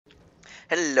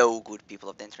Hello, good people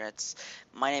of the internet.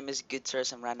 My name is Good Sir,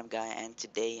 some random guy, and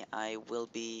today I will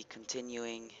be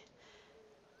continuing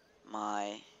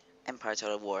my Empire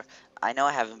Total War. I know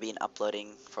I haven't been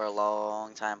uploading for a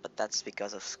long time, but that's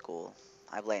because of school.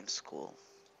 I blame school.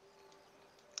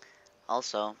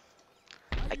 Also,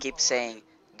 I keep saying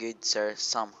Good Sir,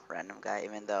 some random guy,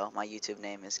 even though my YouTube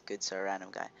name is Good Sir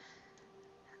Random Guy.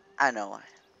 I know why.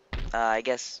 I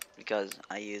guess because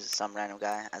I use some random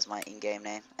guy as my in-game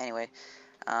name. Anyway,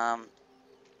 um,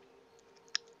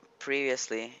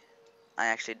 previously I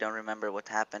actually don't remember what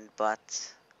happened,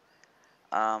 but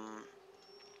um,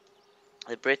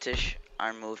 the British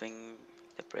are moving.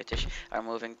 The British are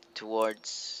moving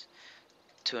towards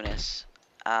Tunis.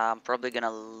 I'm probably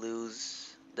gonna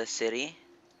lose the city.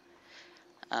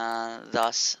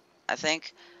 Thus, I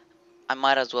think I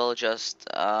might as well just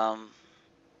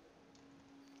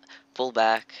pull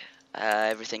back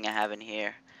everything I have in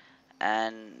here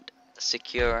and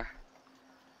secure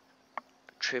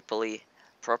Tripoli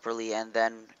properly, and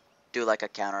then do like a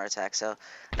counter attack. So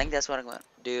I think that's what I'm gonna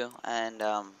do. And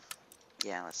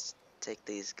yeah, let's take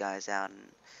these guys out and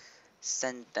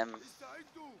send them.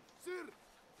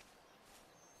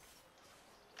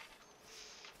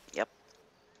 Yep.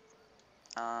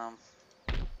 Um,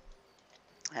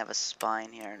 I have a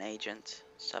spine here, an agent.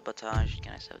 Sabotage.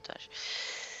 Can I sabotage?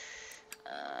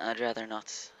 I'd rather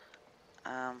not.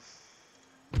 Um,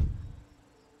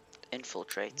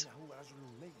 infiltrate.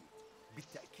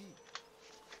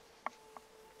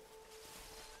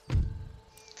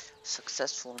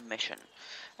 Successful mission.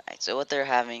 Right. So what they're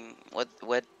having, what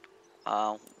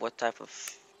type of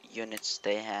units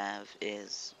they have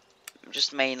is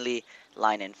just mainly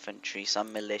line infantry,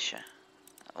 some militia.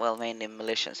 Well, mainly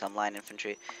militia, some line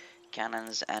infantry,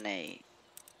 cannons, and a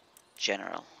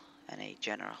general.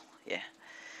 Yeah.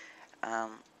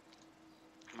 I'm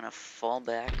gonna fall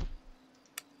back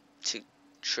to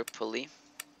Tripoli.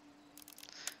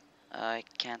 I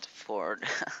can't afford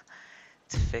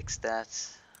to fix that.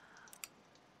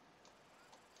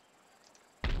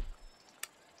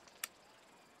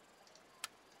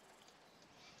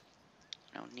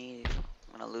 No need.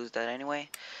 I'm gonna lose that anyway.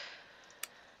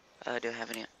 Do I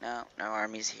have any? No, no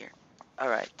armies here.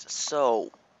 Alright,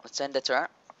 so let's end the turn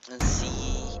and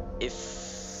see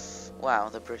if. Wow,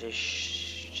 the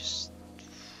British just.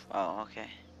 Oh, okay.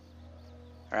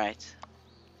 Right.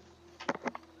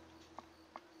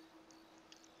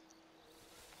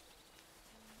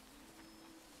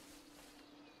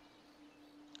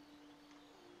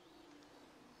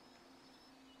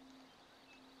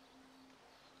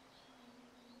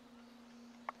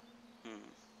 Hmm.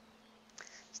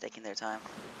 It's taking their time.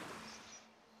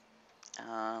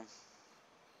 Um.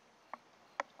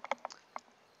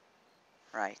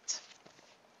 Right.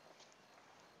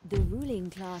 The ruling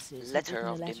classes have Letter written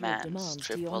a of letter of demands. demands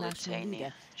to your national Tripolitania.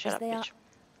 leader, Shut as up, they are bitch.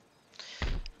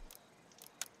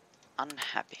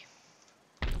 Unhappy.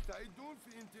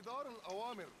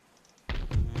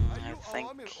 I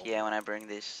think, yeah, when I bring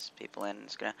these people in,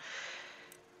 it's gonna.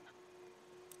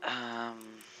 Um.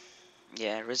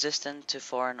 Yeah, resistant to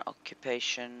foreign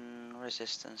occupation,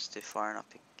 resistance to foreign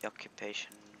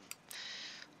occupation,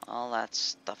 all that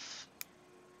stuff.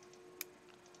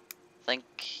 I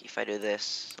think if I do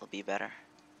this, it'll be better.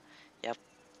 Yep.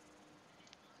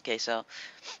 Okay, so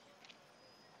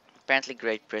apparently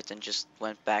Great Britain just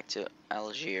went back to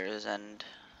Algiers and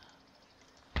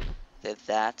did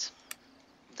that.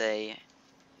 They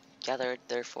gathered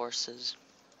their forces.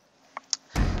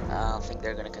 I think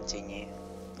they're gonna continue.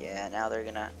 Yeah, now they're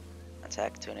gonna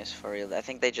attack Tunis for real. I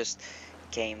think they just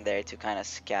came there to kind of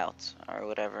scout or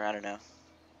whatever. I don't know.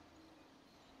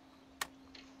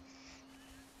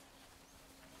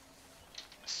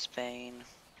 Spain.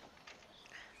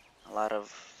 A lot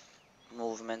of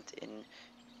movement in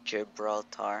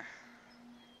Gibraltar.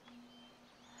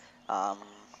 Um,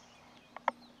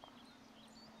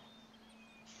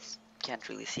 can't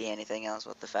really see anything else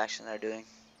what the factions are doing.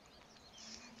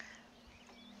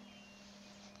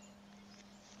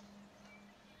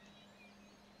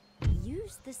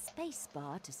 use the space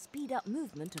bar to speed up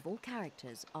movement of all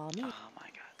characters. Army. Oh my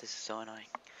god, this is so annoying.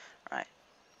 Right,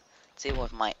 let's see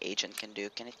what my agent can do.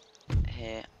 Can it?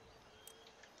 Here,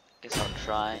 guess I'll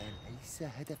try. ليس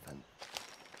هدفا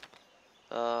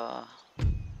Uh,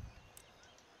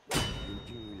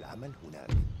 يمكن العمل هناك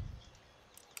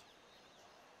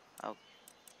oh,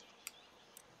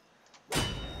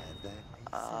 هذا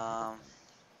ليس um,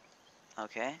 هدفا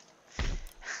okay.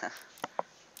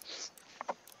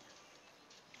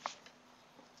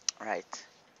 Right.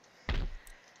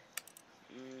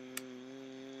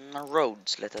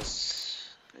 Roads. Let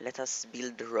us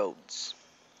build roads.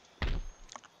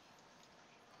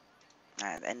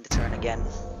 Alright, end the turn again.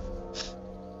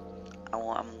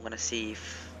 I'm gonna see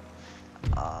if...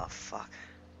 Oh, fuck.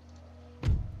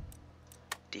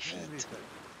 Defeat.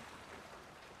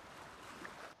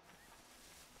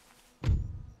 I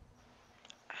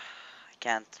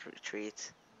can't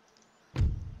retreat.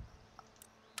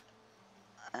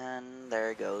 And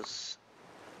there goes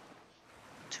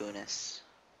Tunis.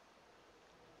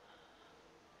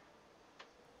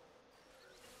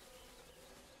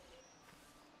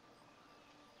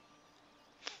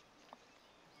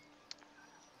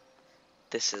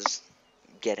 This is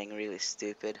getting really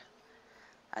stupid.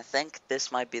 I think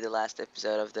this might be the last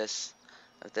episode of this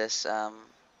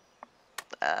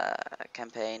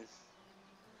campaign.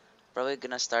 Probably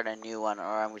gonna start a new one, or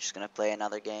I'm just gonna play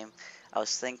another game. I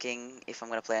was thinking if I'm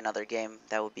gonna play another game,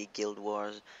 that would be Guild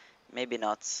Wars. Maybe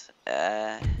not.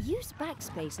 Use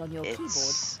backspace on your keyboard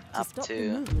It's to up stop the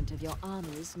to movement of your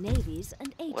armies, navies,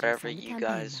 and agents whatever on the you campaign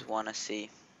guys map. wanna see.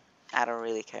 I don't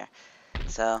really care.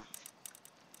 So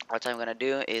what I'm gonna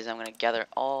do is I'm gonna gather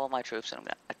all my troops and I'm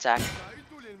gonna attack,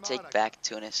 take back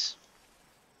Tunis.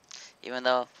 Even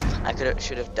though I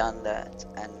should have done that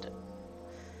and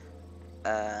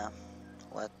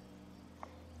what?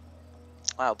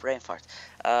 Wow, brain fart.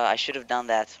 I should have done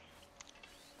that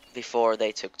before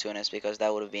they took Tunis because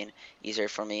that would have been easier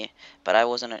for me. But I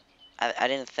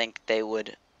didn't think they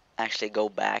would actually go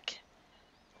back.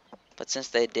 But since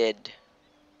they did,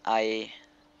 I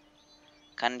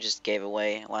kind of just gave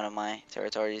away one of my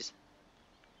territories.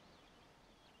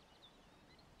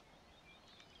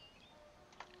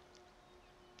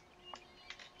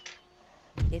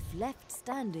 If left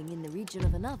standing in the region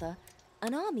of another,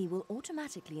 an army will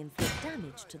automatically inflict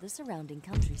damage to the surrounding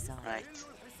countryside. Right.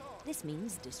 This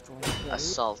means destroying roads.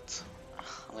 Assault.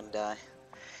 I'm gonna die.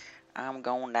 I'm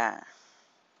gonna die.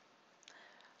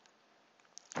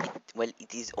 Well,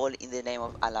 it is all in the name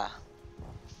of Allah.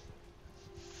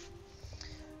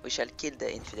 We shall kill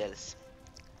the infidels.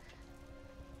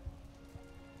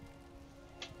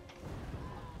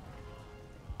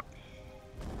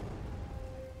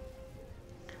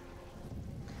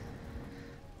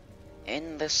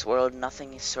 In this world,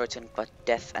 nothing is certain but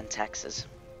death and taxes.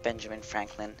 Benjamin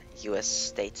Franklin, U.S.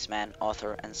 statesman,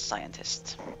 author, and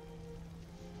scientist.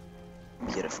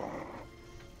 Beautiful.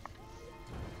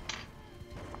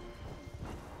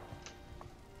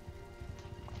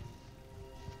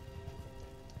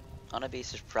 I'm gonna be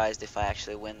surprised if I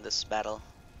actually win this battle.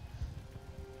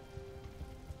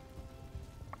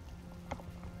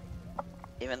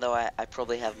 Even though I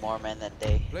probably have more men than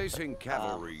they. Placing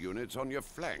cavalry units on your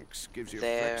flanks gives you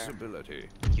their flexibility.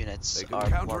 Units They can are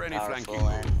counter more any powerful flanking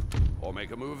and move, or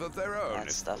make a move of their own that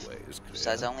if stuff. the way is clear.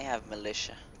 Besides, I only have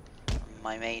militia.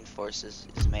 My main forces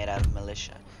is made out of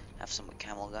militia. I have some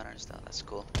camel gunners though. That's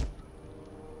cool.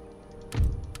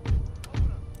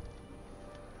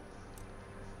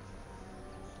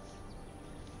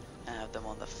 I have them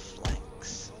on the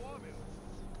flanks.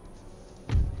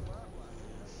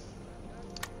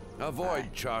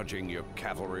 Avoid charging your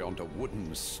cavalry onto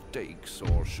wooden stakes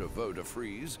or chevaux de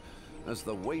frise, as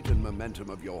the weight and momentum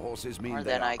of your horses mean Or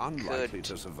they then are I unlikely could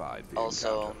to survive the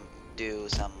also encounter. do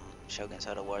some Shogun's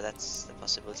Art of War. That's the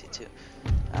possibility too.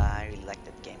 I really like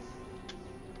that game.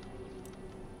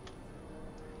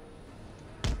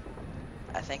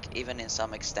 I think even in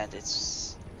some extent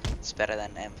it's better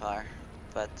than Empire,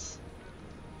 but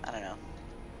I don't know.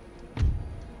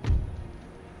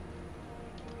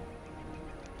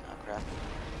 Oh crap.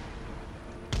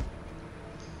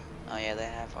 Oh yeah, they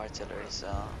have artillery, so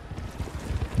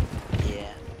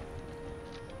yeah.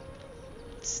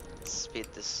 Let's speed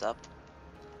this up.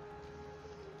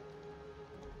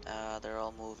 They're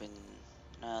all moving.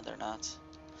 No, they're not.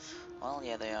 Well,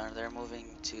 yeah, they are. They're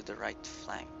moving to the right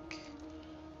flank.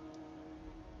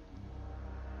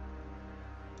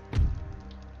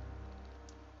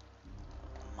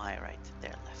 My right,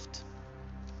 their left.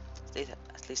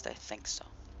 At least I think so.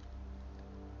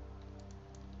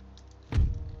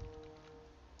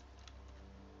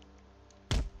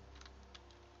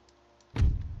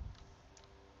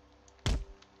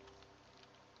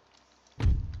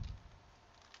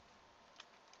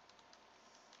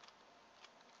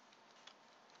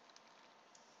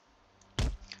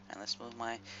 And let's move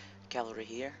my cavalry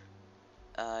here.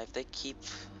 If they keep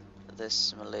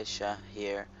this militia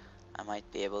here, I might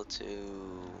be able to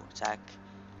attack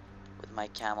with my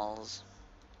camels.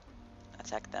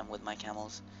 Attack them with my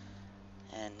camels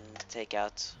and take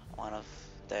out one of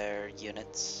their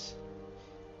units.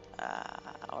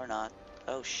 Or not.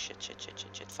 Oh shit,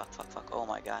 fuck. Oh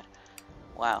my god.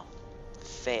 Wow.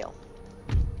 Fail.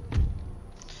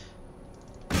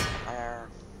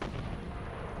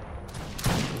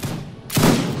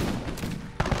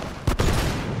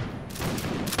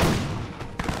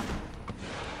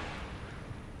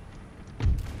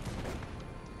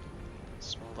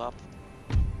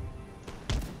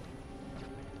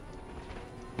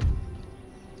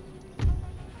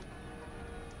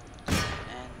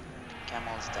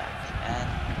 it's dark. And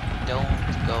don't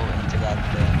go into that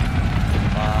thing.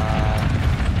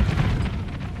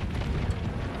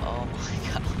 Oh my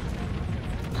god.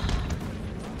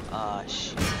 Oh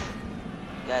shit.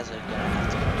 You guys are gonna have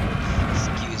to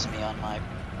excuse me on my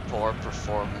poor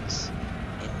performance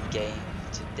in game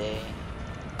today.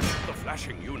 The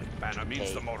flashing unit banner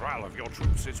means the morale of your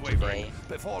troops is wavering. Today.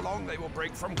 Before long, they will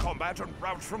break from combat and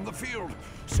rout from the field.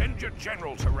 Send your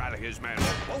general to rally his men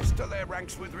or bolster their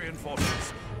ranks with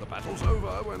reinforcements. The battle's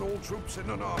over when all troops in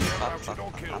an army are routed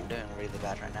or killed. I'm doing really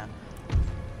bad right now.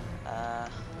 I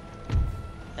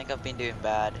think I've been doing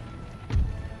bad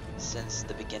since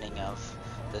the beginning of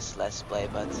this Let's Play,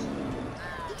 but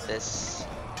this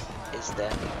is the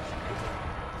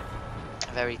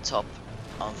very top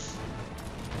of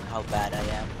how bad I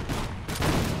am.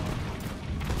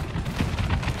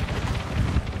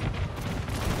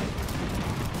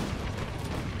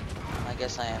 I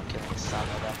guess I am killing some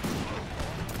of them,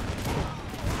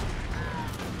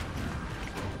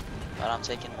 but I'm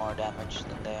taking more damage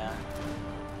than they are.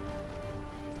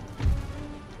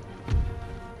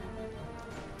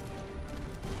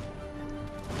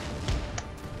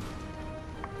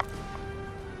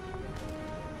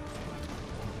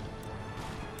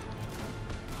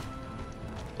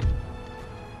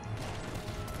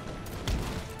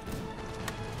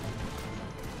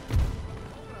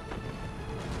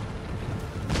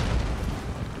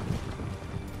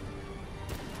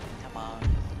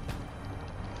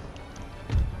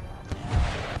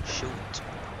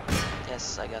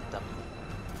 Yes, I got them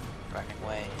running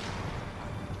away.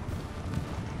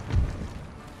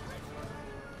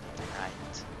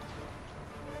 Right.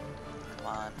 Come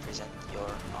on, present your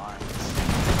arms.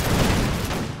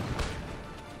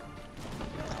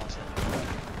 That was it.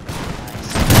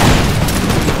 Nice.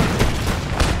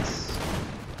 Nice.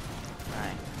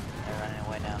 Right, they're running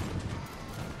away now.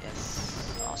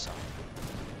 Yes, awesome.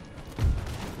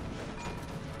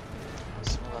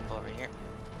 Let's move up over here.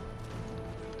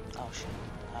 Oh shit.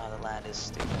 Oh, the land is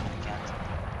stupid. I can't.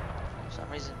 For some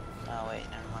reason. Oh wait,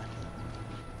 never mind.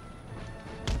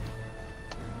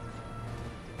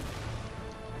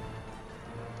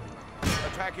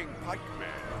 Attacking pikemen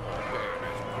or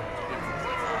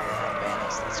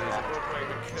Bayonets, that's bayonet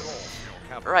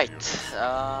correct. Right.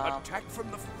 Attack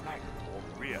from the flank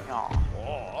or rear. No.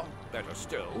 Or, better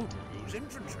still, use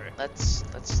infantry. Let's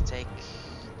take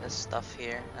this stuff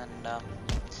here and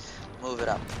move it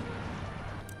up.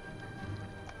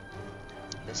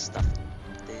 This stuff,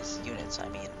 these units, I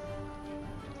mean.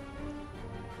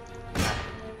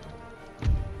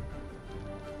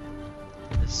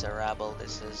 This is a rabble.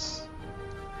 This is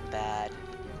bad.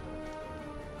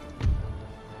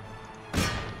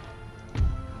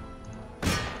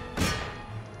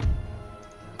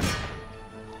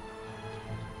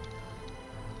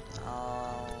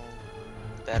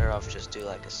 Better off just do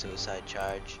like a suicide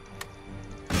charge.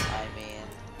 I mean,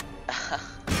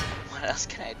 what else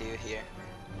can I do here?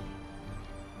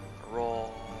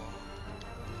 Roll.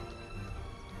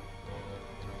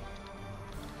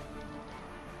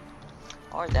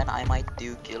 Or then I might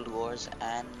do Guild Wars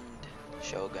and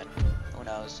Shogun. Who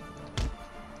knows?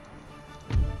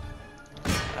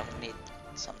 But I'm gonna need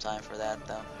some time for that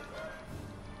though.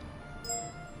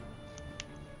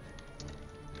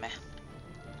 Meh.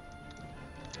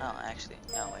 Oh, actually,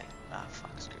 no wait. Ah, fuck,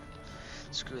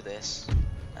 screw this.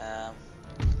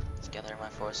 Let's gather my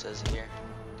forces here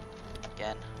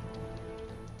again.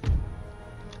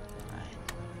 Right.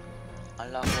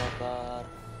 Allahu Akbar.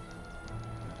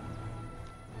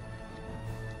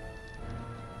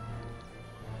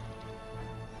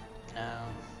 No.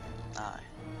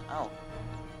 Oh.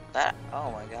 That.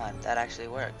 Oh my god. That actually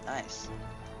worked. Nice.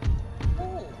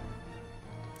 Ooh.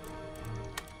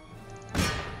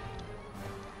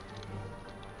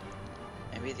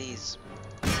 Maybe these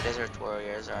desert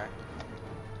warriors are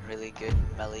really good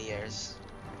meleeers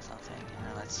or something.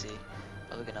 Let's see.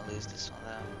 Are we gonna lose this one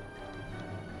though?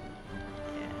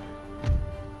 Yeah.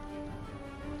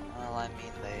 Well, I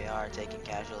mean, they are taking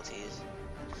casualties.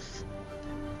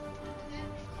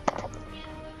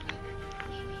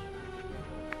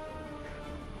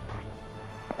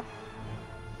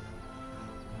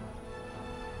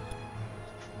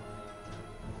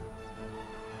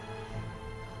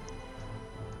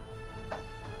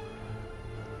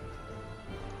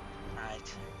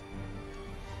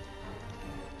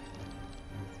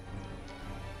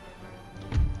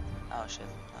 Oh shit,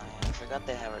 oh, yeah. I forgot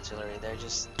they have artillery. They're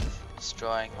just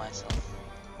destroying me.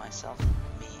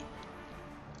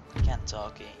 Can't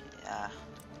talk, yeah.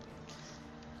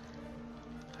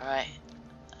 Alright,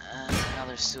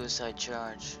 another suicide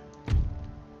charge.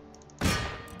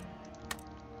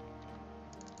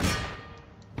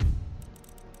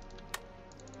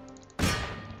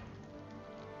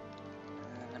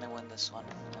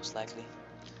 most likely.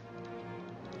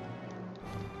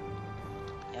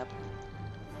 Yep.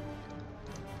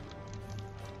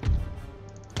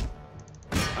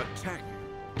 Attack!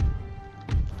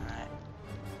 Alright.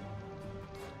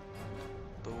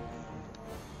 Boom.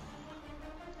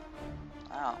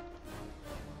 Wow.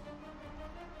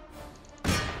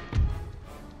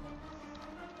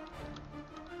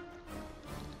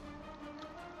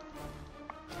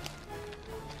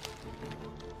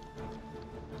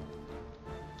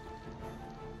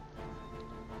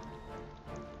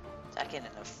 Attacking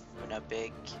in a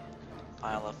big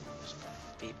pile of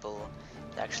people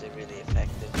is actually really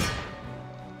effective.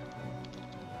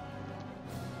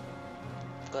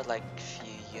 I've got like a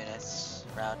few units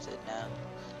routed now.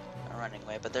 I'm running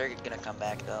away, but they're gonna come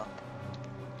back though.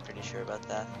 Pretty sure about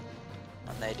that.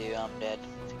 When they do, I'm dead.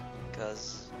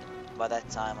 Because by that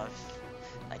time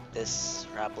like this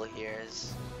rabble here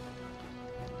has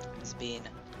been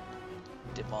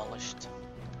demolished.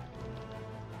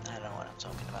 I don't know what I'm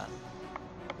talking about.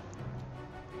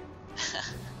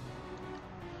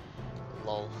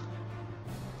 Lol.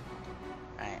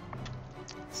 Right.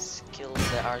 Let's kill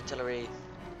the artillery.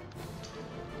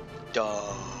 Die.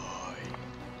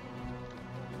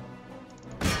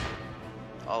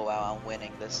 Oh wow, I'm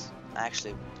winning this.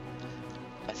 Actually,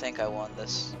 I think I won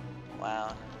this.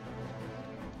 Wow.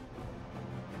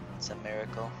 It's a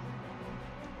miracle.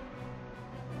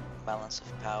 Balance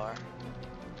of power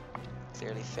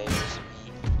clearly favors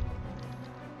me.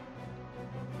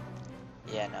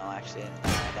 Yeah, no, actually,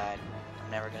 I died.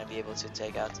 I'm never gonna be able to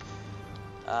take out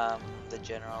the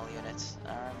general units.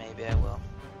 Or maybe I will.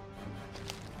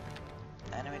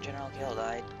 Enemy general killed.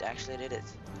 I actually did it.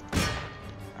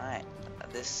 Alright.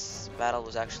 This battle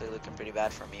was actually looking pretty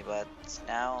bad for me, but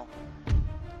now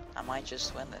I might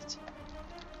just win it.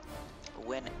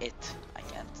 Win it. I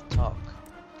can't talk.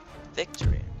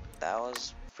 Victory. That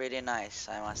was pretty nice,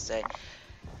 I must say.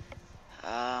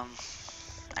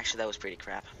 Actually, that was pretty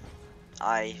crap.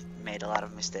 I made a lot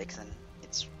of mistakes and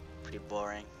it's pretty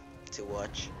boring to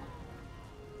watch.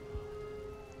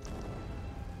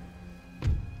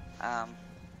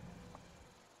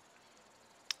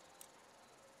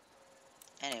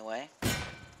 Anyway.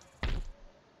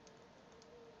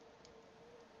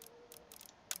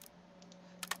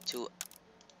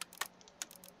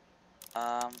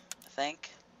 I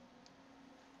think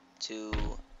to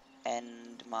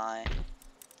end my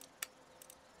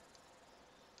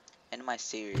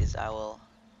series, I will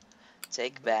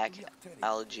take back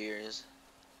Algiers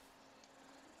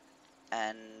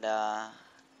and I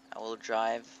will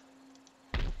drive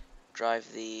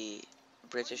the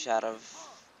British out of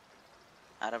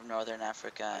Northern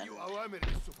Africa. And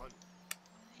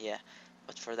yeah,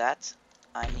 but for that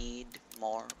I need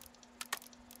more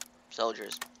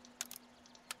soldiers.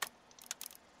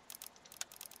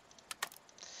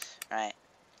 Right,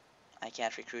 I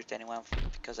can't recruit anyone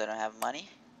because I don't have money,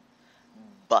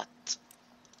 but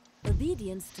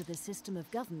Obedience to the system of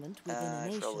government within a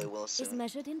I probably nation will is soon.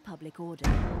 measured in public order.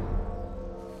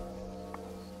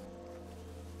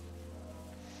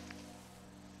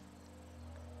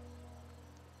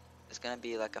 It's gonna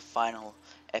be like a final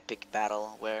epic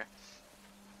battle where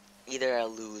either I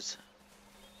lose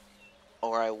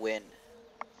or I win.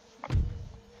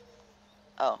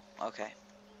 Oh, okay.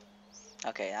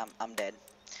 Okay, I'm dead.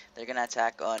 They're gonna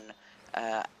attack on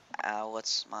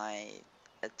what's my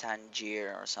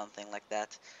Tangier or something like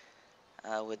that.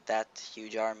 With that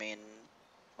huge army in,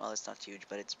 well, it's not huge,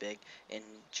 but it's big in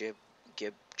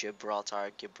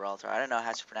Gibraltar. I don't know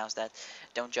how to pronounce that.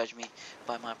 Don't judge me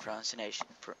by my pronunciation.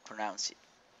 Pronounce it.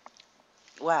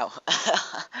 Wow,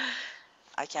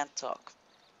 I can't talk.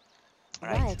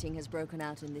 Right. Rioting has broken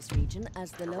out in this region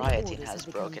as the lower Rioting orders has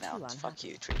have become broken too out. unhappy. Fuck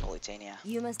you, Tripolitania.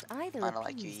 You must either I don't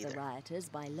like you appease the either. rioters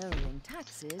by lowering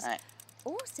taxes, Alright,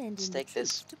 or send let's in the take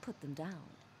troops this. to put them down.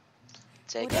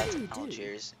 Take Whatever out you do,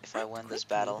 Algiers. If I act win this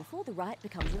quickly battle, before the riot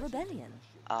becomes a rebellion.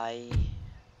 I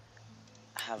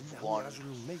have won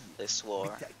this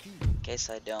war. In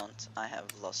case I don't, I have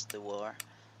lost the war.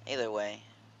 Either way,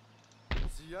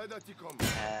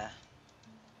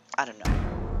 I don't know.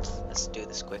 Let's do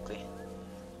this quickly.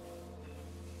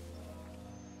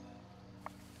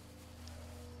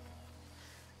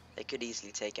 They could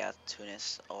easily take out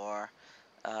Tunis or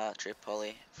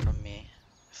Tripoli from me.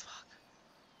 Fuck.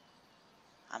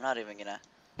 I'm not even gonna.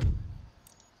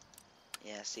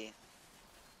 Yeah, see.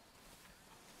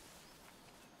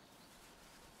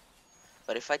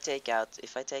 But if I take out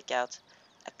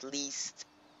at least,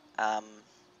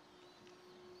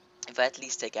 if I at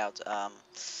least take out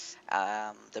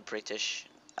the British,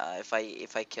 if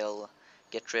I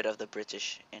get rid of the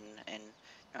British in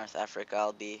North Africa,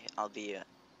 I'll be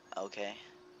Okay.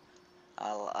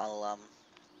 I'll I'll um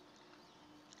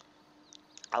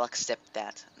I'll accept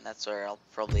that, and that's where I'll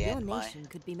probably Your end nation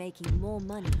could be making more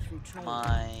money through trade.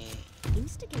 my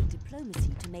Instigate diplomacy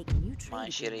to make new my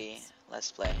trade shitty agreements.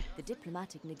 let's play. The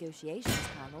diplomatic negotiations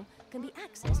panel can be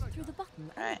accessed through the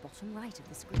button on Alright. the bottom right of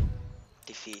the screen.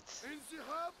 Defeat.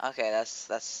 Okay,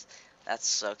 that's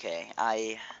okay.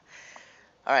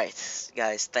 Alright,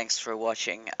 guys, thanks for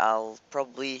watching. I'll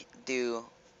probably do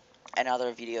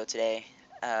another video today.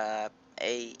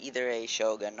 Either a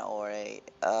Shogun or a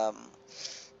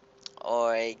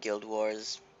Guild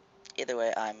Wars. Either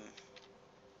way, I'm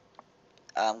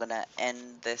gonna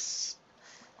end this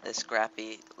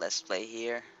scrappy let's play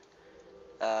here.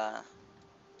 Uh,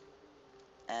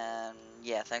 and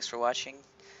yeah, thanks for watching.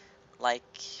 Like,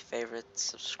 favorite,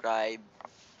 subscribe.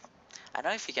 I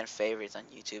don't know if you can favorite on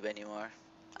YouTube anymore.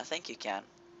 I think you can.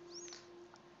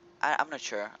 I'm not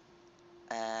sure.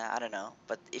 I don't know.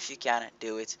 But if you can,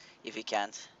 do it. If you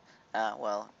can't,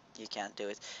 well, you can't do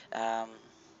it.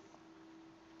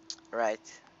 Right.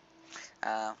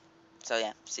 Uh, so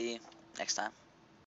yeah, see you next time.